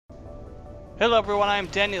Hello everyone, I'm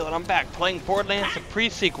Daniel and I'm back playing Borderlands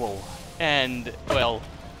Pre-Sequel. And, well,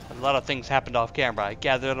 a lot of things happened off camera. I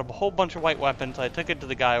gathered up a whole bunch of white weapons. I took it to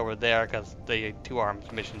the guy over there because the two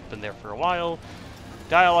arms mission's been there for a while.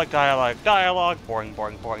 Dialogue, dialogue, dialogue. Boring,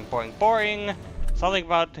 boring, boring, boring, boring. Something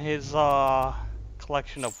about his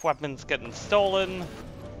collection of weapons getting stolen.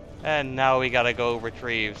 And now we gotta go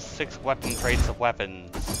retrieve 6 weapon crates of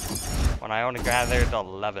weapons, when I only gathered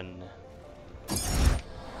 11.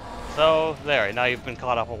 So, there, now you've been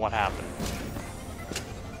caught up on what happened.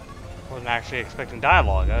 I wasn't actually expecting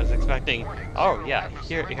dialogue, I was expecting, oh yeah,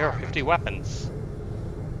 here are 50 weapons.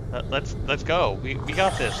 Let's go, we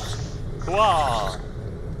got this. Hooah!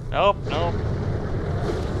 Nope, nope.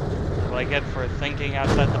 That's what I get for thinking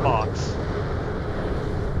outside the box.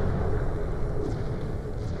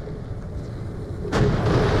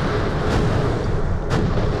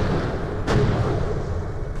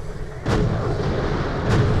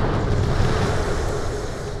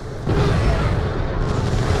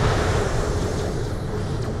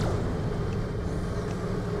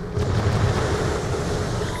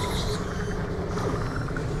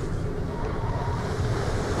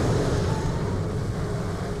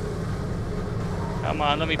 Come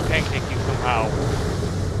on, let me pancake you somehow.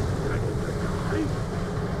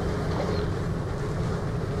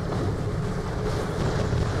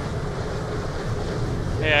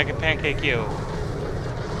 Hey, I can pancake you.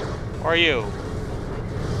 Or you.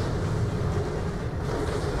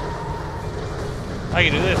 I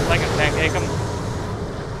can do this, I can pancake them.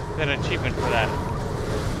 Get an achievement for that.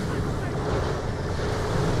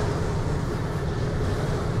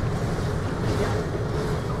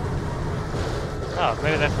 Oh,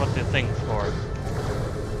 maybe that's what the thing's for.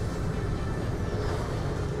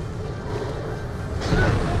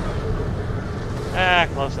 Ah,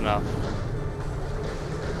 close enough.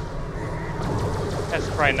 That's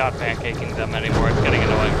probably not pancaking them anymore, it's getting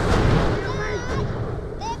annoying.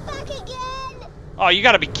 They're back again! Oh, you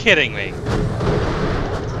gotta be kidding me! Rip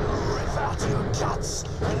out your guts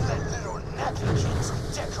and let little negligence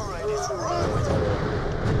decorate his room with them.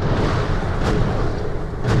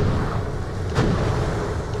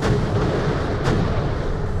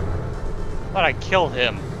 But I killed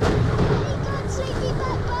him. He got sleepy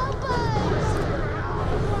back bubbles!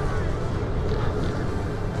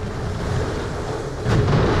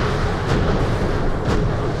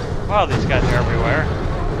 Wow, these guys are everywhere.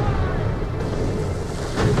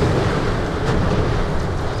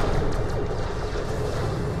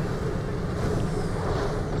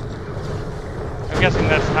 I'm guessing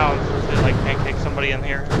that's how I'm supposed to, like, pancake somebody in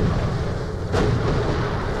here.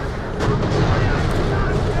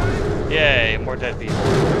 Yay, more dead people.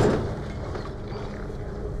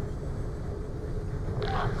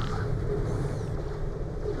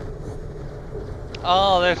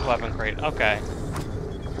 Oh, there's a weapon crate. Okay.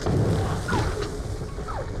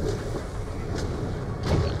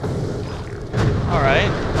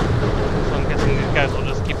 Alright. So I'm guessing these guys will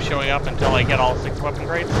just keep showing up until I get all 6 weapon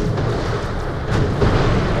crates.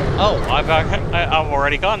 Oh, I've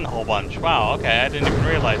already gotten a whole bunch. Wow, okay, I didn't even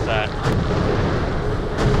realize that.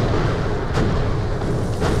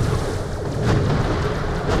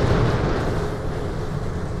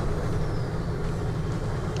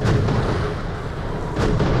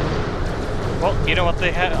 Well, you know what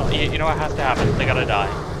they have. You know what has to happen. They gotta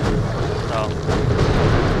die. So,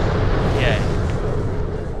 yay.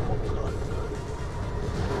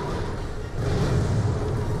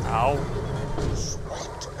 Ow.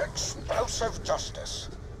 Sweet, explosive justice.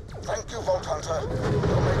 Thank you, Vault Hunter. You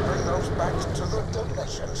may bring those back to the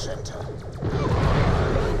donation center.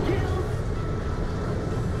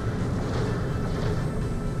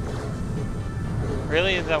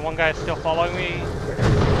 Really? Is that one guy still following me?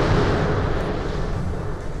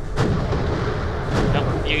 No,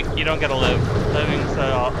 you don't get to live. Living's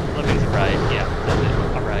a right. Yeah, that's it.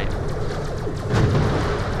 Alright.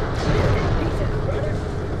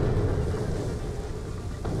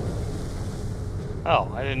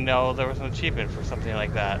 Oh, I didn't know there was an achievement for something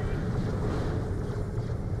like that.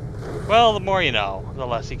 Well, the more you know, the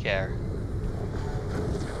less you care.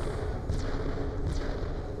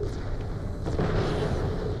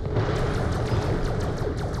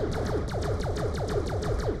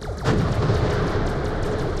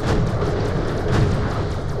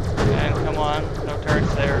 And come on, no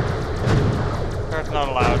turrets there. Turrets not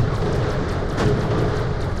allowed.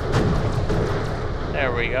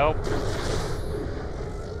 There we go.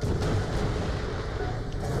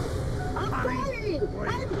 I'm flying!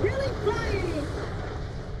 I'm really flying!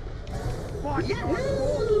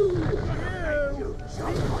 Yahoo!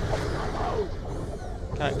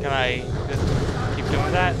 Can I just keep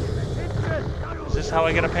doing that? Is this how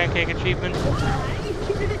I get a pancake achievement?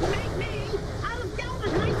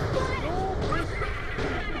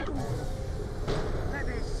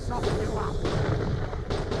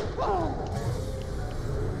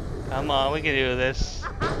 Come on, we can do this.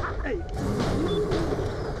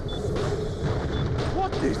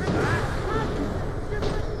 What is that?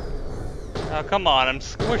 Oh, come on, I'm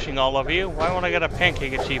squishing all of you. Why won't I get a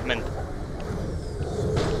pancake achievement?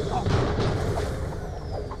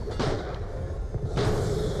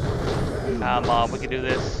 Come on, we can do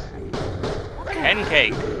this.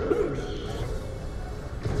 Pancake!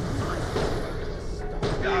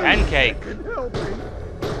 Pancake! Help me.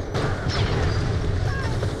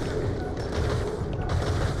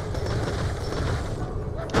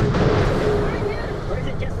 Or is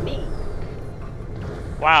it just me?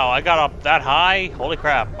 Wow, I got up that high? Holy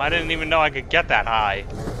crap, I didn't even know I could get that high.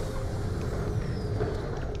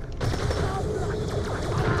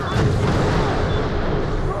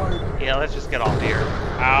 Yeah, let's just get off here.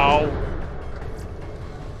 Ow.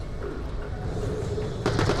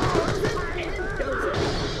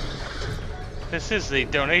 This is the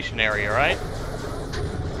donation area, right?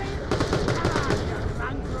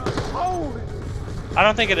 I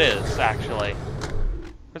don't think it is, actually.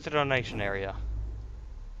 Where's the donation area?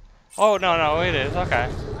 Oh, no, it is. Okay.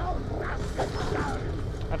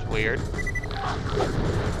 That's weird.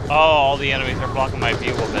 Oh, all the enemies are blocking my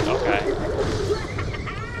view of it. Okay.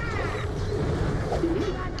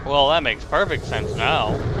 Well, that makes perfect sense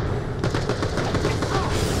now.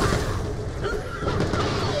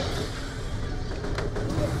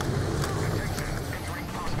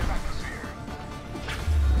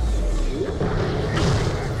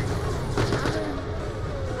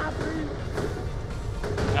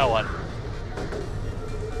 Now what?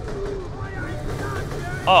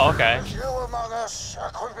 Oh, okay. You among us,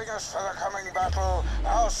 equipping us for the coming battle,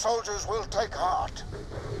 our soldiers will take heart.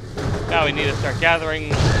 Now we need to start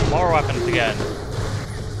gathering more weapons again.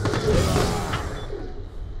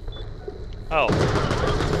 Oh.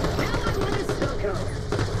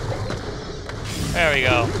 There we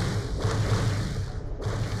go.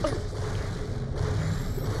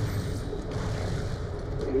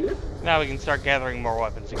 Now we can start gathering more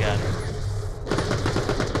weapons again.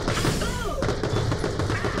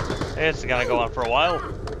 This is gonna go on for a while.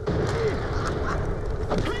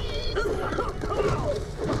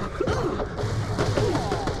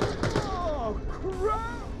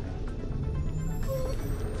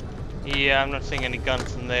 Yeah, I'm not seeing any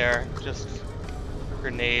guns in there. Just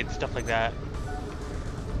grenades, stuff like that.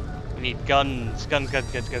 We need guns. Guns.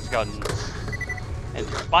 And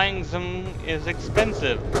buying them is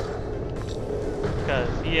expensive. Because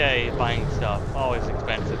EA buying stuff, always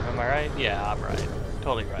expensive. Am I right? Yeah, I'm right.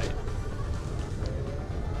 Totally right.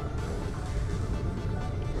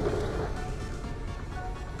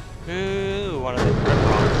 Ooh, one of those red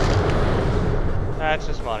rocks. That's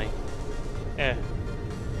just money. Eh.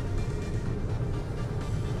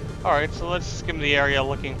 Alright, so let's skim the area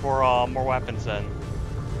looking for more weapons then.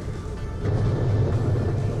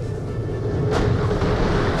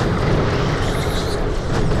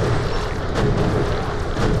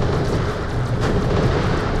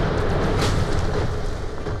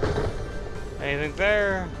 Anything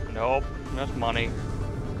there? Nope, that's money.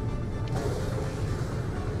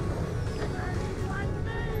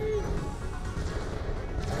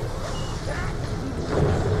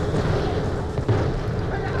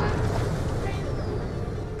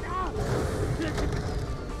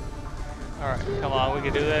 Alright, come on, we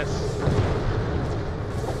can do this.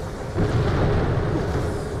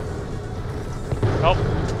 Nope.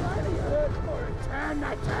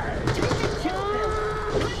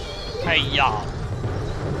 Hey-ya!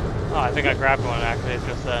 Oh, I think I grabbed one actually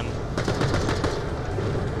just then.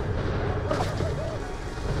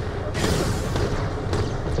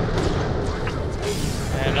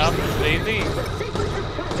 And up, easy.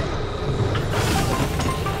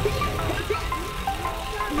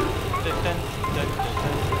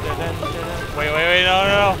 Wait,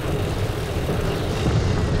 no.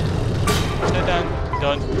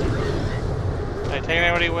 Done. Did I take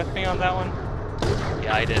anybody with me on that one?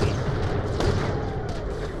 Yeah, I didn't.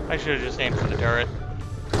 I should have just aimed for the turret.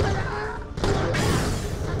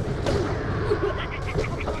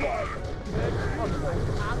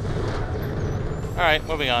 Alright,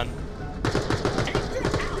 moving on.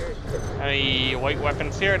 Any white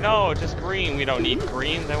weapons here? No, just green. We don't need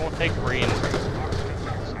green. They won't take green.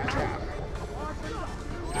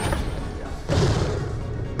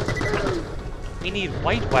 We need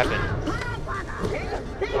white weapons.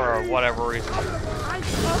 For whatever reason.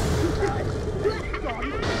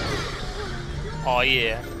 Oh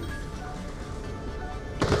yeah.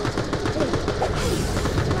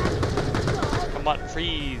 Come on,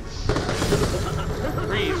 freeze.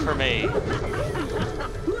 Freeze for me.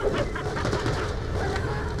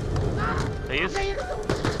 Please?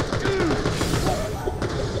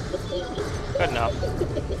 Good enough.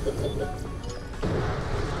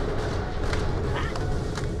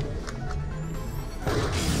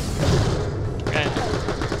 Okay.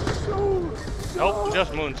 Nope,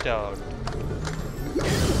 just Moonstone.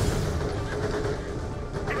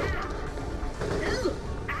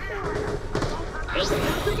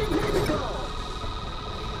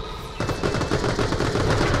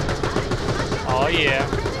 Oh yeah.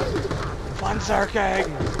 Fun zerking!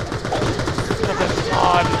 This is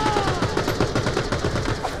fun!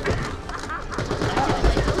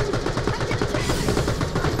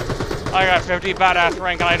 I got 50 badass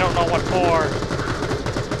rank and I don't know what for.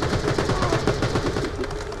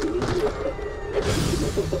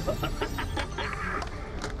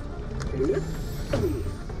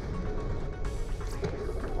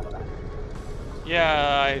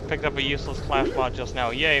 Yeah, I picked up a useless class mod just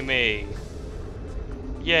now. Yay me!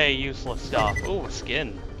 Yay, useless stuff. Ooh, a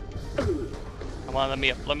skin. Come on, let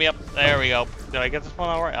me up, let me up. There we go. Did I get this one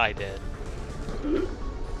alright? I did.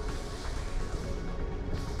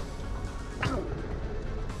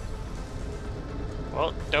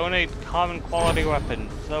 Well, donate common quality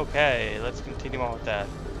weapons. Okay, let's continue on with that.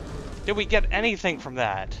 Did we get anything from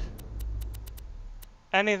that?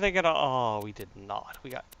 Anything at all? Oh, we did not.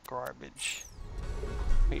 We got garbage.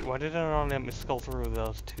 Wait, why did it only let me scroll through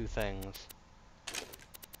those two things?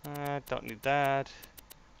 Don't need that.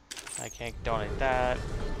 I can't donate that.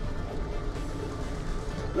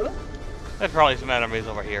 There's probably some enemies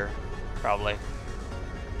over here. Probably.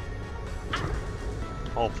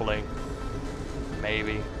 Hopefully.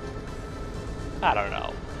 Maybe. I don't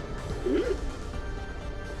know.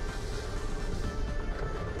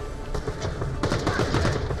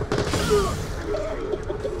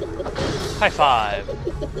 High five.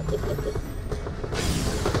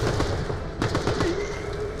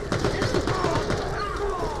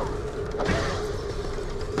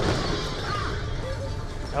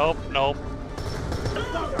 Nope, nope.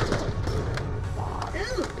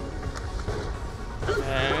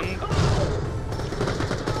 And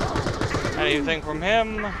anything from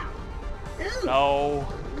him? No.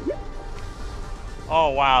 Oh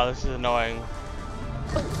wow, this is annoying.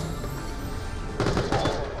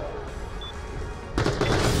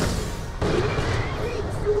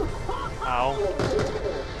 Ow.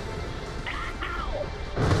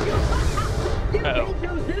 Uh-oh.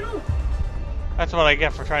 That's what I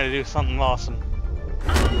get for trying to do something awesome.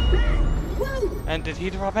 And did he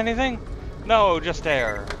drop anything? No, just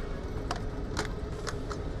air.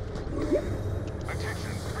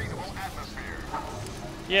 Attention, breathable atmosphere.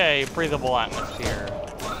 Yay, breathable atmosphere.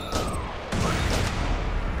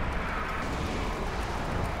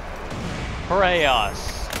 Hooray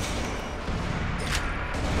us.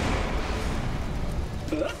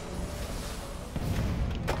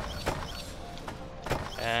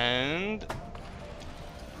 And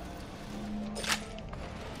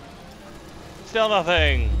still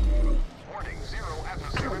nothing. Warning, zero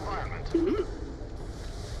atmosphere environment.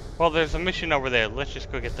 Well, there's a mission over there. Let's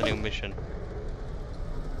just go get the new mission.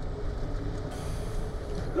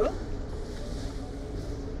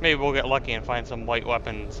 Maybe we'll get lucky and find some white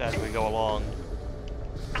weapons as we go along.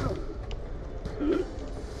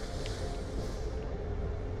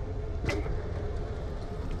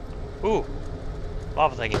 Ooh,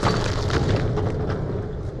 lava thingy.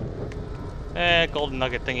 Golden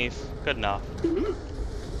nugget thingies. Good enough.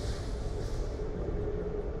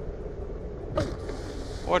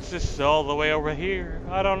 What's this all the way over here?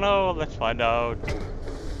 I don't know. Let's find out.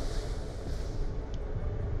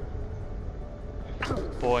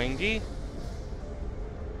 Boingy.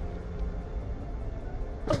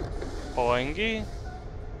 Boingy.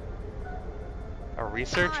 A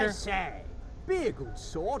researcher? I say, be a good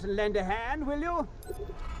sort and lend a hand, will you?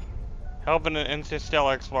 Helping an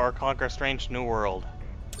interstellar explorer conquer a strange new world.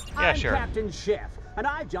 Yeah, I'm sure. Captain Chef, and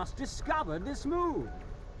I've just discovered this moon.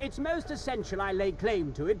 It's most essential I lay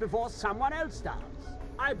claim to it before someone else does.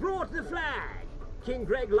 I brought the flag. King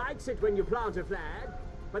Greg likes it when you plant a flag,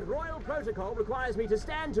 but royal protocol requires me to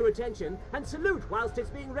stand to attention and salute whilst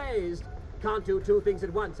it's being raised. Can't do two things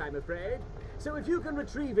at once, I'm afraid. So if you can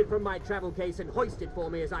retrieve it from my travel case and hoist it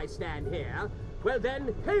for me as I stand here, well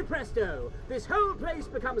then, hey presto, this whole place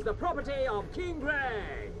becomes the property of King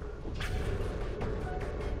Greg.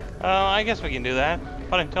 I guess we can do that.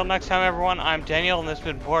 But until next time, everyone, I'm Daniel, and this has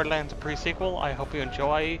been Borderlands Pre-Sequel. I hope you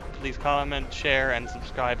enjoy. Please comment, share, and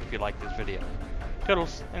subscribe if you like this video.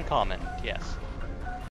 Toodles, and comment, yes.